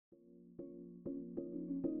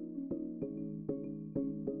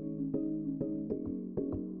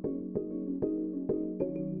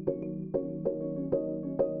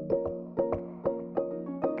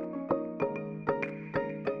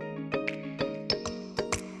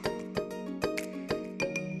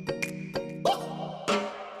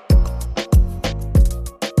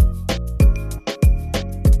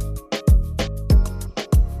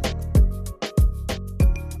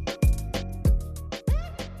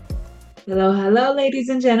Hello, hello, ladies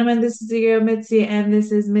and gentlemen. This is your girl Mitzi, and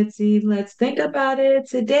this is Mitzi. Let's think about it.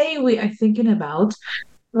 Today we are thinking about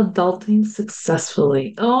adulting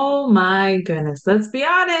successfully. Oh my goodness. Let's be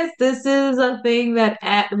honest. This is a thing that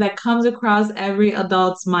comes across every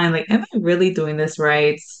adult's mind. Like, am I really doing this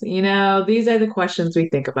right? These are the questions we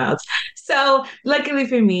think about. So, luckily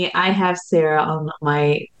for me, I have Sarah on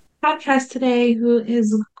my podcast today who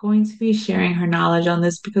is going to be sharing her knowledge on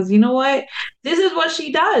this because you know what? This is what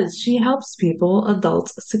she does. She helps people adult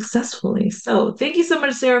successfully. So, thank you so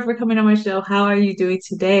much, Sarah, for coming on my show. How are you doing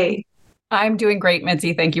today? I'm doing great,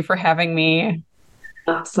 Mitzi. Thank you for having me.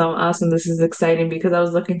 Awesome, awesome. This is exciting because I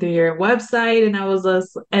was looking through your website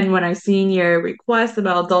and when I seen your request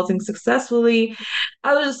about adulting successfully,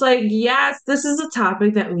 I was just like, yes, this is a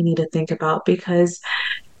topic that we need to think about because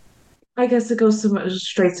I guess it goes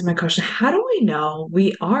straight to my question. How do we know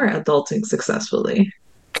we are adulting successfully?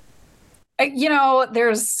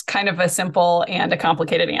 There's kind of a simple and a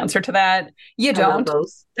complicated answer to that. You I love don't.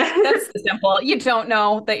 those. That's the simple. You don't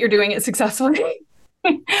know that you're doing it successfully.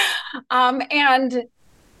 And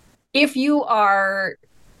if you are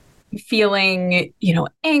feeling,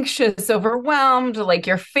 anxious, overwhelmed, like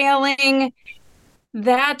you're failing,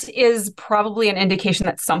 that is probably an indication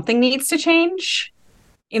that something needs to change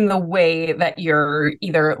in the way that you're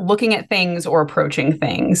either looking at things or approaching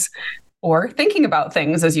things or thinking about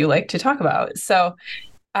things, as you like to talk about. So,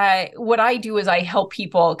 what I do is I help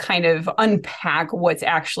people kind of unpack what's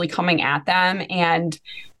actually coming at them and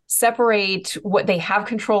separate what they have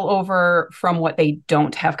control over from what they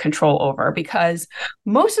don't have control over. Because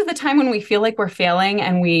most of the time, when we feel like we're failing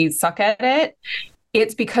and we suck at it,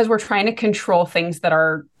 it's because we're trying to control things that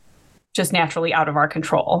are just naturally out of our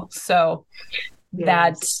control. So,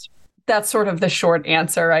 that Yes. that's sort of the short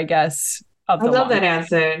answer, I guess, of I the love long. that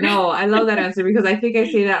answer. No, I love that answer because I think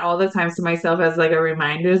I say that all the time to myself as like a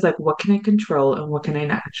reminder is like, what can I control and what can I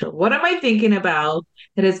not control? What am I thinking about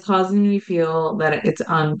that is causing me to feel that it's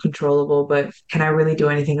uncontrollable, but can I really do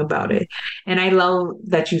anything about it? And I love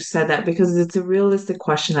that you said that because it's a realistic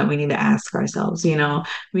question that we need to ask ourselves, We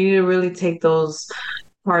need to really take those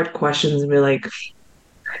hard questions and be like,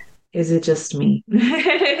 is it just me?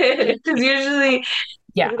 Because usually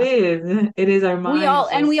Yeah. it is. It is our We minds all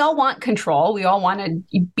and we just, all want control. We all want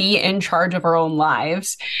to be in charge of our own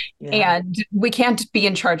lives. yeah. And we can't be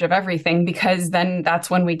in charge of everything because then that's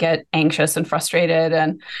when we get anxious and frustrated.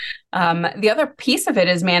 And the other piece of it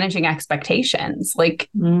is managing expectations, like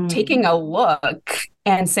Mm. taking a look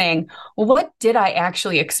and saying, well, what did I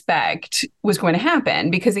actually expect was going to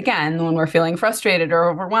happen? Because again, when we're feeling frustrated or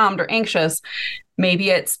overwhelmed or anxious, maybe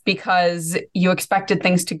it's because you expected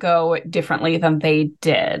things to go differently than they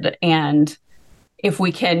did. And if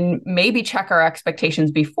we can maybe check our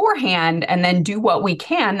expectations beforehand and then do what we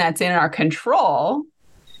can that's in our control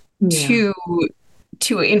Yeah.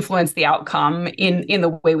 to influence the outcome in the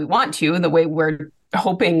way we want to, in the way we're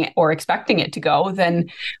hoping or expecting it to go, then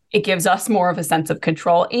it gives us more of a sense of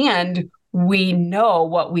control and we know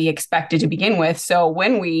what we expected to begin with. So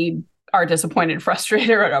when we are disappointed, frustrated,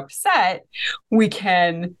 or upset, we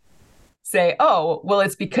can say, oh, well,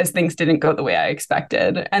 it's because things didn't go the way I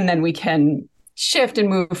expected. And then we can shift and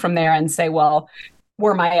move from there and say, well,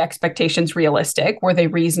 were my expectations realistic? Were they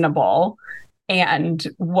reasonable? And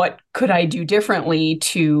what could I do differently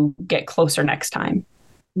to get closer next time?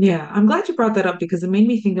 Yeah. I'm glad you brought that up because it made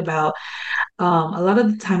me think about a lot of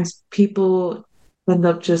the times people end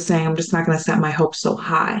up just saying, I'm just not going to set my hopes so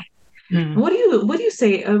high. And Mm. what do you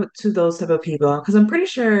say to those type of people? Because I'm pretty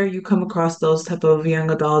sure you come across those type of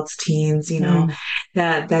young adults, teens, Mm.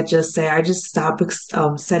 that just say, I just stop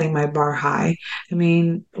setting my bar high. I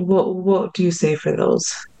mean, what do you say for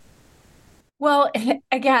those? Well,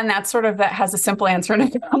 again, that has a simple answer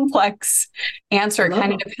and a complex I answer. It love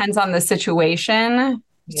kind of them. depends on the situation.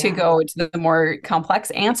 To Yeah. go to the more complex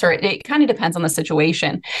answer, it kind of depends on the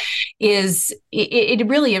situation. It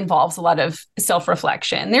really involves a lot of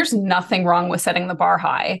self-reflection. There's nothing wrong with setting the bar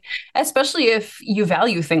high, especially if you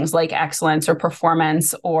value things like excellence or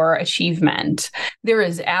performance or achievement. There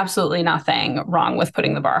is absolutely nothing wrong with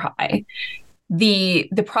putting the bar high. The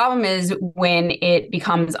problem is when it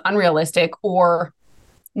becomes unrealistic or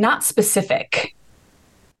not specific.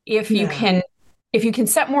 If you Yeah. can if you can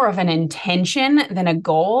set more of an intention than a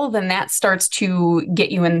goal, then that starts to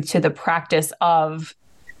get you into the practice of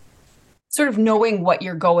sort of knowing what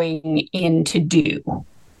you're going in to do.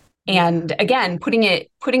 Yeah. And again, putting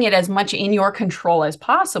it as much in your control as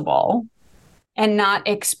possible and not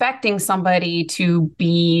expecting somebody to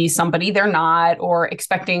be somebody they're not or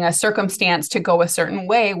expecting a circumstance to go a certain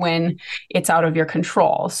way when it's out of your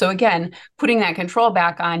control. So again, putting that control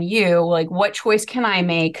back on you, like what choice can I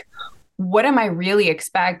make? what am I really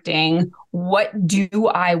expecting? What do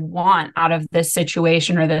I want out of this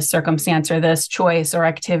situation or this circumstance or this choice or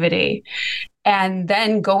activity? And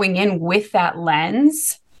then going in with that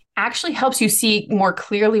lens actually helps you see more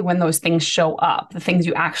clearly when those things show up, the things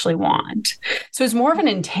you actually want. So it's more of an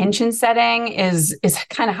intention setting is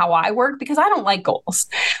kind of how I work, because I don't like goals.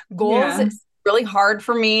 Goals Yeah. really hard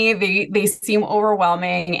for me. They seem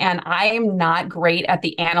overwhelming, and I am not great at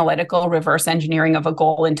the analytical reverse engineering of a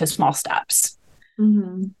goal into small steps.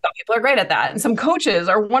 Hmm. Some people are great at that, and some coaches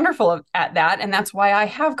are wonderful at that, and that's why I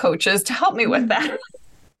have coaches to help me with that.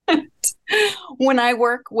 When I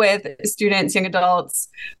work with students, young adults,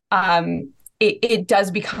 it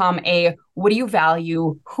does become a, what do you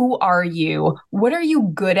value? Who are you? What are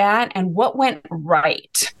you good at? And what went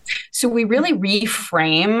right? So we really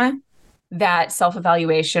reframe that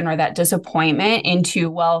self-evaluation or that disappointment into,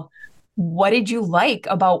 well, what did you like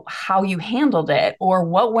about how you handled it? Or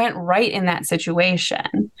what went right in that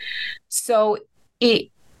situation? So it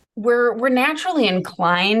we're naturally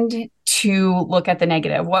inclined to look at the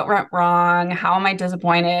negative. What went wrong? How am I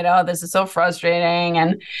disappointed? Oh, this is so frustrating.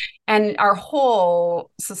 And our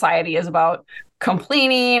whole society is about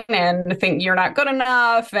complaining and think you're not good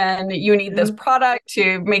enough and you need this Yeah. product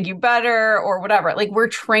to make you better or whatever. Like, we're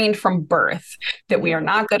trained from birth that we Yeah. are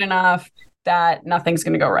not good enough, that nothing's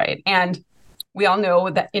going to go right. And we all know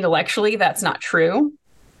that intellectually that's not true.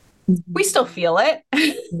 We Mhm. still feel it.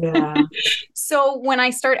 Yeah. So when I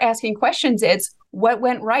start asking questions, it's, what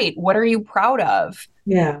went right? What are you proud of?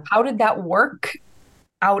 Yeah. How did that work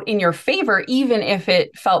out in your favor, even if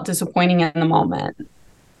it felt disappointing in the moment?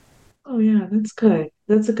 Oh, yeah, that's good.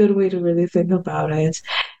 That's a good way to really think about it.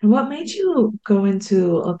 And what made you go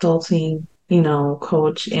into adulting,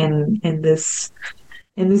 coach in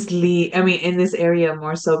this league, I mean, in this area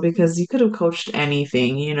more so because you could have coached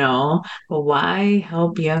anything, but why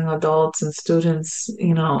help young adults and students,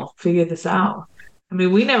 figure this out? I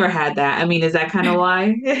mean, we never had that. I mean, is that kind of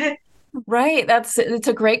why? Right. It's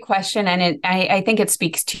a great question. And I think it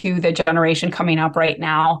speaks to the generation coming up right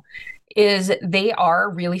now, is they are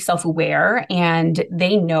really self-aware and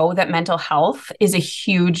they know that mental health is a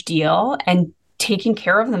huge deal, and taking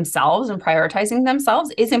care of themselves and prioritizing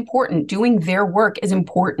themselves is important. Doing their work is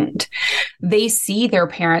important. They see their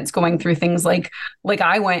parents going through things like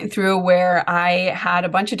I went through, where I had a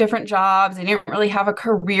bunch of different jobs. I didn't really have a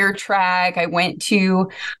career track. I went to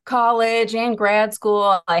college and grad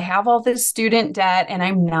school. I have all this student debt, and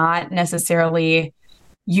I'm not necessarily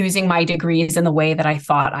using my degrees in the way that I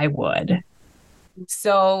thought I would.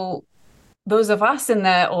 So those of us in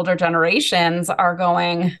the older generations are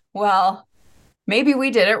going, well, maybe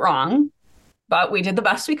we did it wrong, but we did the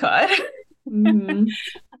best we could. Hmm.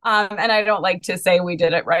 And I don't like to say we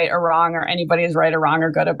did it right or wrong, or anybody is right or wrong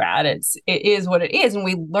or good or bad. It is what it is. And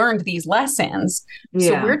we learned these lessons.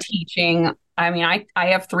 So Yeah. we're teaching, I mean, I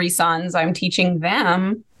have 3 sons. I'm teaching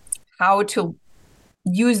them how to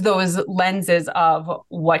use those lenses of,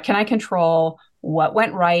 what can I control? What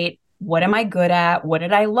went right? What am I good at? What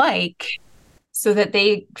did I like? So that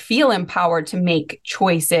they feel empowered to make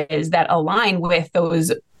choices that align with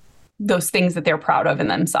those things that they're proud of in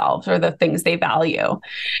themselves, or the things they value.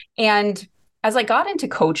 And as I got into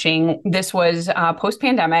coaching, this was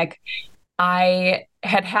post-pandemic, I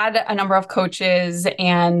had a number of coaches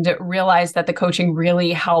and realized that the coaching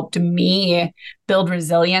really helped me build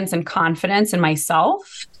resilience and confidence in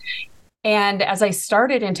myself. And as I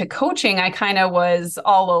started into coaching, I kind of was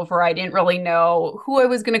all over. I didn't really know who I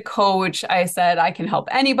was going to coach. I said, I can help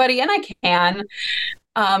anybody, and I can.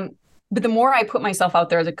 But the more I put myself out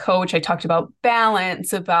there as a coach, I talked about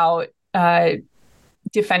balance, about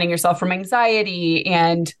defending yourself from anxiety,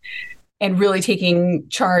 and really taking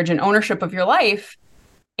charge and ownership of your life.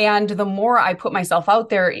 And the more I put myself out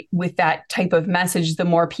there with that type of message, the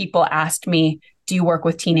more people asked me, do you work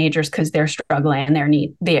with teenagers because they're struggling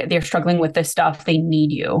and they're struggling with this stuff? They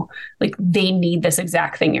need you. Like, they need this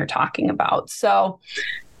exact thing you're talking about. So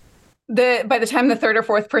by the time the third or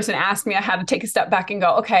fourth person asked me, I had to take a step back and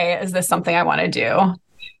go, okay, is this something I want to do?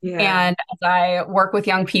 Yeah. And as I work with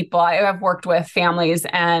young people, I have worked with families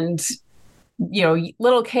and,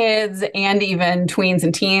 little kids and even tweens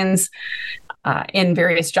and teens in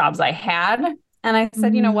various jobs I had. And I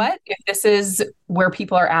said, you know Hmm. what? If this is where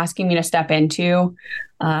people are asking me to step into,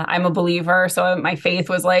 I'm a believer. So my faith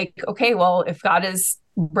was like, okay, well, if God is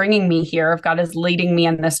bringing me here, if God is leading me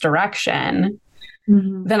in this direction,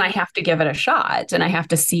 Hmm. then I have to give it a shot, and I have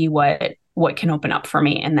to see what can open up for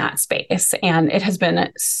me in that space. And it has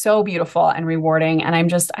been so beautiful and rewarding. And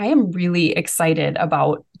I am really excited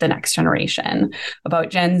about the next generation,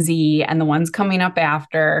 about Gen Z and the ones coming up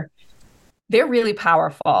after, they're really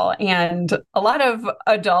powerful. And a lot of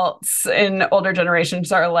adults in older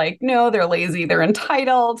generations are like, no, they're lazy, they're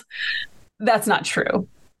entitled. That's not true.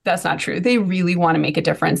 That's not true. They really want to make a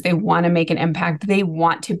difference. They want to make an impact. They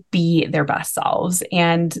want to be their best selves.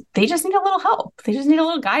 And they just need a little help. They just need a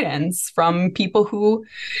little guidance from people who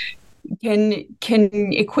can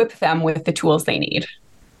equip them with the tools they need.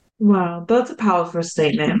 Wow, that's a powerful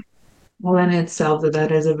statement. Well, in itself,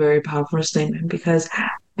 that is a very powerful statement because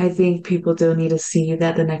I think people do need to see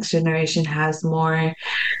that the next generation has more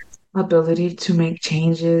ability to make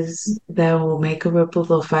changes that will make a ripple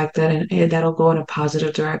effect that'll go in a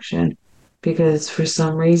positive direction. Because for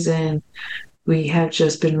some reason, we have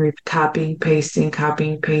just been copying,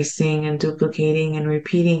 pasting, and duplicating and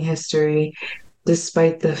repeating history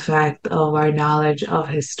despite the fact of our knowledge of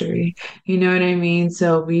history. You know what I mean?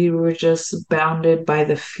 So we were just bounded by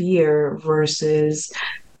the fear versus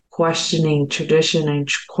questioning tradition and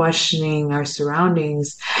questioning our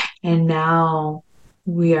surroundings. And now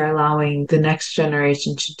we are allowing the next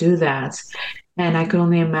generation to do that. And I can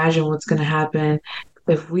only imagine what's going to happen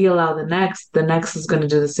if we allow the next is going to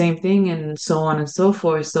do the same thing, and so on and so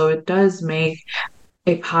forth. So it does make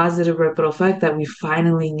a positive ripple effect that we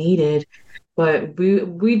finally needed, but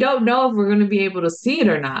we don't know if we're going to be able to see it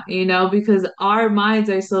or not, because our minds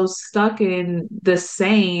are so stuck in the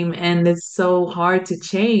same, and it's so hard to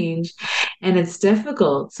change, and it's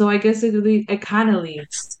difficult. So I guess it kind of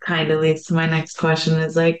leads to my next question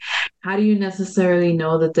is like, how do you necessarily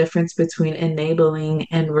know the difference between enabling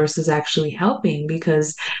and versus actually helping?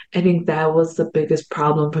 Because I think that was the biggest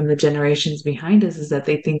problem from the generations behind us, is that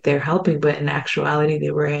they think they're helping, but in actuality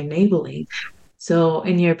they were enabling. So,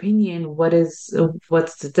 in your opinion, what's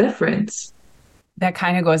the difference? That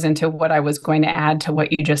kind of goes into what I was going to add to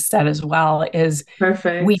what you just said as well, is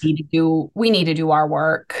Perfect. we need to do our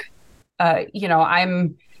work.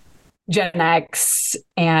 I'm Gen X,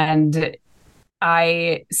 and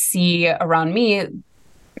I see around me,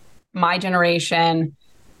 my generations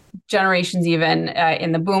even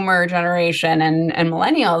in the boomer generation and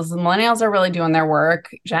millennials. The millennials are really doing their work.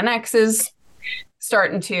 Gen X is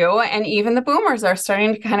starting to, and even the boomers are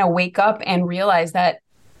starting to kind of wake up and realize that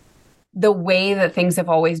the way that things have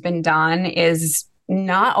always been done is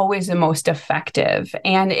not always the most effective.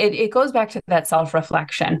 And it goes back to that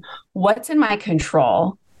self-reflection. What's in my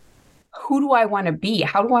control? Who do I want to be?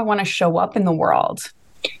 How do I want to show up in the world?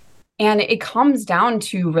 And it comes down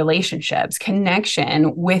to relationships,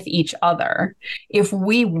 connection with each other. If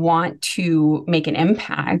we want to make an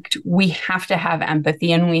impact, we have to have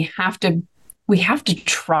empathy, and we have to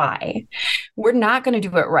try. We're not going to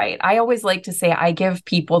do it right. I always like to say I give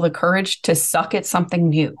people the courage to suck at something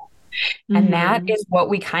new. And that Mm-hmm. is what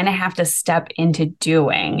we kind of have to step into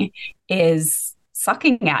doing, is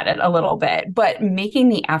sucking at it a little bit, but making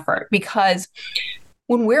the effort. Because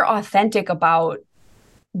when we're authentic about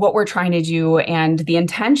what we're trying to do and the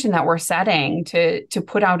intention that we're setting to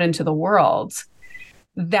put out into the world,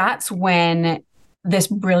 that's when this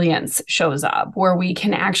brilliance shows up, where we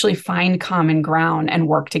can actually find common ground and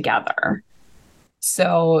work together.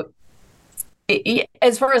 So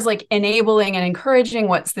as far as like enabling and encouraging,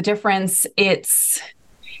 what's the difference? It's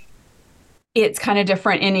kind of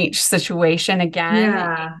different in each situation again.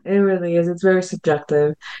 Yeah, it really is. It's very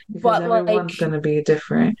subjective because But like, everyone's going to be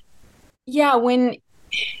different. yeah, when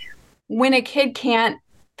a kid can't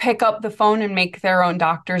pick up the phone and make their own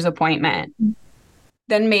doctor's appointment,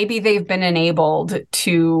 then maybe they've been enabled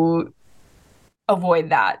to avoid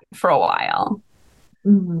that for a while.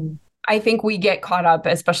 Hmm. I think we get caught up,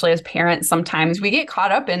 especially as parents, sometimes we get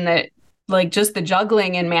caught up in the like just the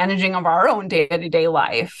juggling and managing of our own day-to-day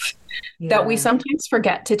life, that we Yeah. sometimes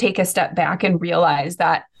forget to take a step back and realize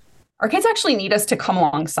that our kids actually need us to come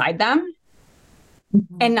alongside them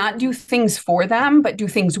Mhm. and not do things for them, but do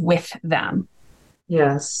things with them.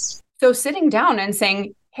 Yes. So sitting down and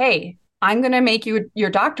saying, hey, I'm going to make you your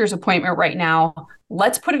doctor's appointment right now.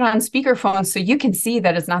 Let's put it on speakerphone so you can see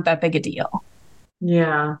that it's not that big a deal,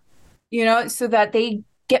 Yeah. so that they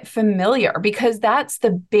get familiar, because that's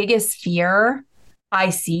the biggest fear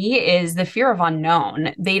I see, is the fear of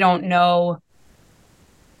unknown. They don't know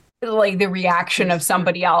like the reaction of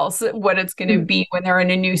somebody else, what it's going to be when they're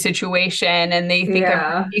in a new situation, and they think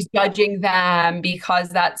Yeah. everybody's judging them, because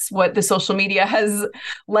that's what the social media has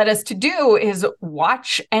led us to do, is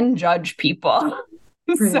watch and judge people.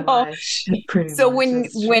 Pretty so much. Pretty so much. when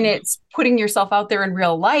That's true. it's putting yourself out there in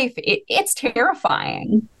real life, it's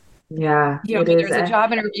terrifying, Yeah, it whether is. it's a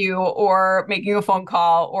job interview or making a phone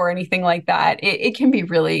call or anything like that. It can be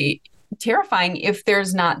really terrifying if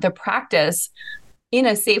there's not the practice in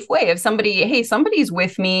a safe way. If somebody, hey, somebody's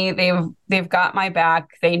with me, they've got my back,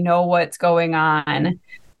 they know what's going on.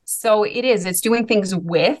 So it's doing things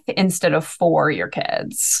with instead of for your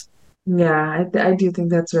kids. Yeah, I do think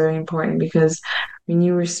that's very important because when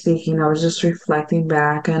you were speaking, I was just reflecting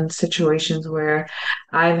back on situations where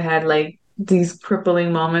I've had like these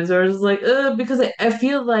crippling moments where it's like, ugh, because I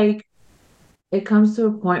feel like it comes to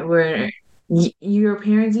a point where your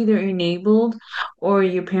parents either enabled or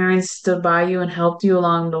your parents stood by you and helped you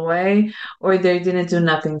along the way, or they didn't do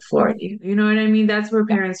nothing for you. You know what I mean? That's where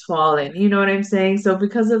Yeah. parents fall in. You know what I'm saying? So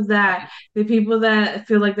because of that, the people that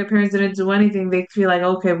feel like their parents didn't do anything, they feel like,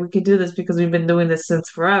 okay, we could do this because we've been doing this since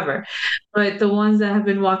forever. But the ones that have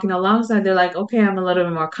been walking alongside, they're like, okay, I'm a little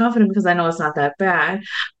bit more confident because I know it's not that bad.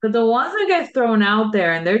 But the ones that get thrown out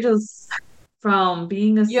there and they're just from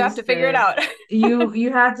being You have to figure it assisted, out.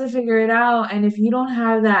 you have to figure it out. And if you don't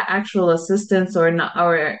have that actual assistance or not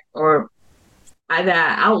or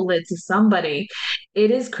that outlet to somebody,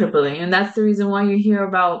 it is crippling. And that's the reason why you hear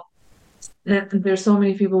about that there's so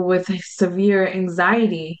many people with severe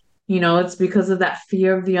anxiety. It's because of that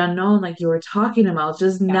fear of the unknown, like you were talking about,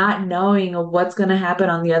 just Yeah. not knowing of what's going to happen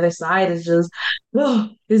on the other side is just, oh,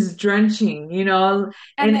 is drenching. And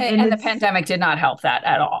And the it's, pandemic did not help that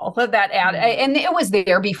at all. But and it was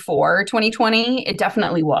there before 2020. It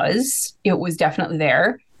definitely was. It was definitely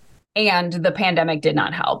there. And the pandemic did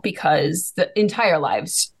not help because the entire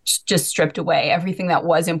lives just stripped away everything that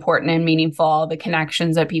was important and meaningful, the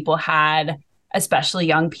connections that people had, especially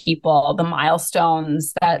young people, the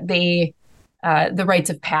milestones that the rites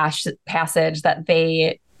of passage that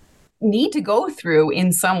they need to go through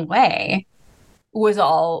in some way was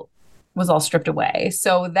all stripped away.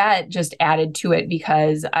 So that just added to it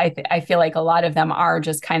because I feel like a lot of them are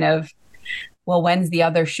just kind of, well, when's the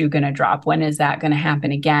other shoe going to drop? When is that going to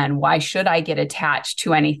happen again? Why should I get attached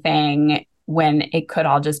to anything when it could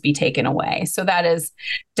all just be taken away? So that is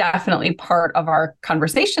definitely part of our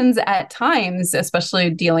conversations at times,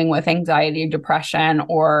 especially dealing with anxiety, depression,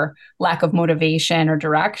 or lack of motivation or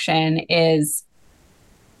direction is,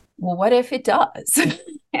 well, what if it does?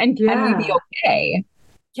 And can we be yeah, okay?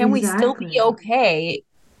 Can we still be exactly. okay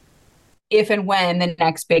if and when the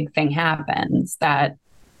next big thing happens that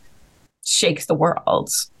shakes the world?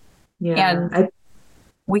 Yeah, And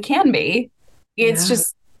we can be. It's yeah.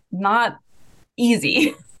 just not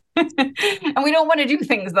easy. And we don't want to do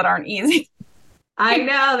things that aren't easy. I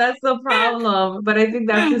know that's the problem, but I think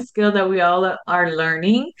that's a skill that we all are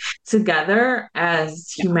learning together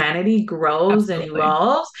as Yeah, humanity grows and absolutely.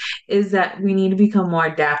 evolves, is that we need to become more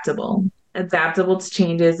adaptable. Adaptable to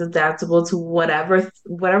changes, adaptable to whatever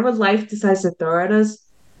life decides to throw at us.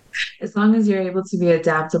 As long as you're able to be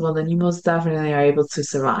adaptable, then you most definitely are able to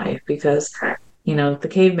survive because the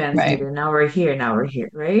caveman's did Right. it. Now we're here,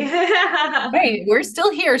 right? Right. We're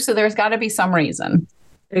still here, so there's got to be some reason.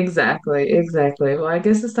 Exactly, exactly. Well, I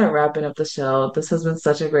guess to start wrapping up the show, this has been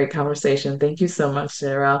such a great conversation. Thank you so much,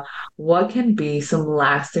 Sarah. What can be some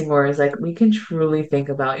lasting words like we can truly think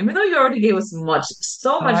about? Even though you already gave us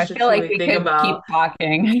so Oh, I much to feel like truly we think could about. keep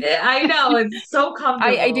talking. I know it's so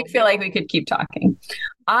I do comfortable. feel like we could keep talking.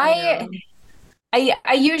 I I know.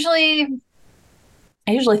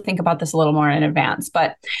 I usually think about this a little more in advance,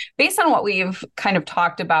 but based on what we've kind of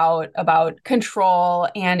talked about control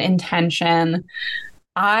and intention,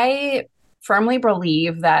 I firmly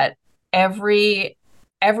believe that everything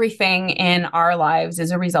in our lives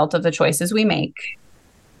is a result of the choices we make.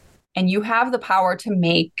 And you have the power to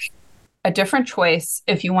make a different choice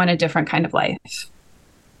if you want a different kind of life.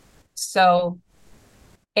 So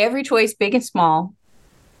every choice, big and small,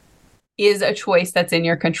 is a choice that's in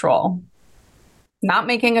your control. Not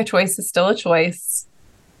making a choice is still a choice.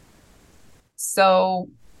 So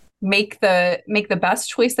make the best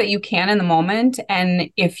choice that you can in the moment.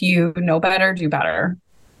 And if you know better, do better.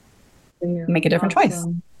 Yeah. Make a different choice.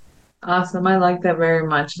 Awesome. Awesome. I like that very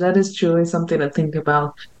much. That is truly something to think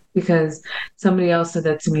about because somebody else said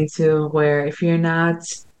that to me too, where if you're not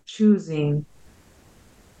choosing,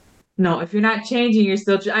 no, if you're not changing, you're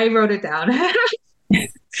still, I wrote it down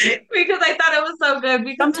because I thought it was so good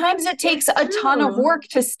because Sometimes it takes it's a ton of true. work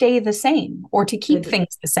to stay the same or to keep It,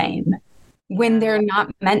 things the same when yeah. they're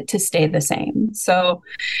not meant to stay the same. So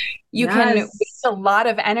you can waste Yes, a lot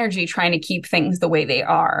of energy trying to keep things the way they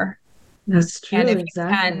are. that's And true. if you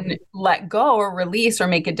can Exactly. let go or release or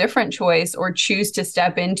make a different choice or choose to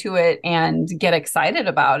step into it and get excited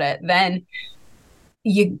about it, then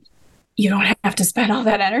you don't have to spend all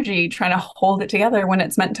that energy trying to hold it together when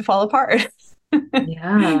it's meant to fall apart.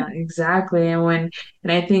 Yeah, exactly. And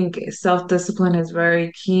I think self-discipline is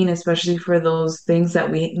very keen, especially for those things that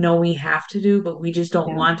we know we have to do, but we just don't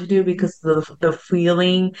Yeah. want to do because of the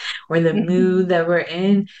feeling or the Mhm. mood that we're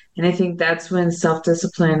in. And I think that's when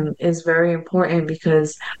self-discipline is very important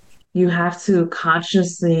because you have to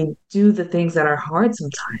consciously do the things that are hard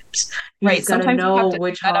sometimes. You Right. just got to Sometimes you have know to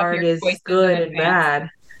which set up hard your is choices in good and advance. bad.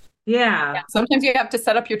 Yeah, Yeah. sometimes you have to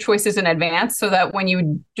set up your choices in advance so that when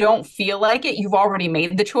you don't feel like it, you've already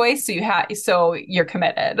made the choice, so you're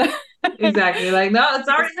committed. Exactly. Like, no, it's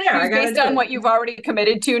already there. I Choose got to based do on it. what you've already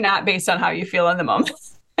committed to, not based on how you feel in the moment.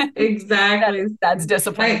 Exactly. That's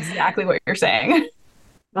discipline, I exactly what you're saying.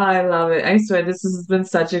 I love it. I swear this has been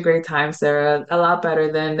such a great time, Sarah. A lot better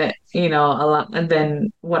than, a lot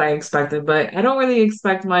than what I expected. But I don't really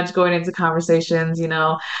expect much going into conversations,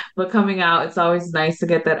 but coming out, it's always nice to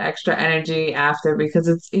get that extra energy after because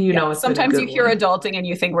Yeah. it's been a Sometimes good you hear one. adulting and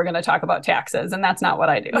you think we're going to talk about taxes, and that's not what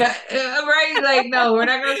I do. No, right? Like, no, we're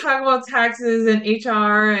not going to talk about taxes and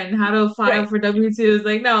HR and how to file Right. for W-2s.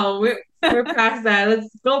 Like, no, we're past that. Let's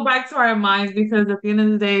go back to our minds because at the end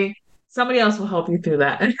of the day, somebody else will help you through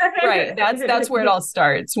that. Right. That's where it all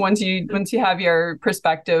starts. Once you have your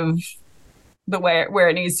perspective the way where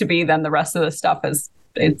it needs to be, then the rest of the stuff is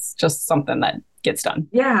it's just something that gets done.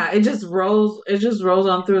 Yeah, it just rolls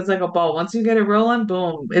on through. It's like a ball. Once you get it rolling,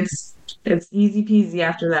 boom, it's easy peasy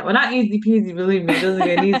after that. Well, not easy peasy, believe me, it doesn't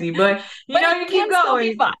get easy, but But it you keep can still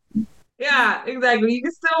be going. fun. Yeah, exactly. You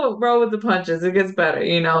can still roll with the punches. It gets better,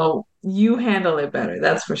 you handle it better,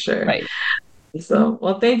 that's for sure. Right. So,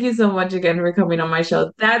 well, thank you so much again for coming on my show.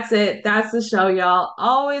 That's it. That's the show, y'all.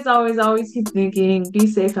 Always, always, always keep thinking. Be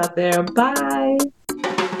safe out there. Bye.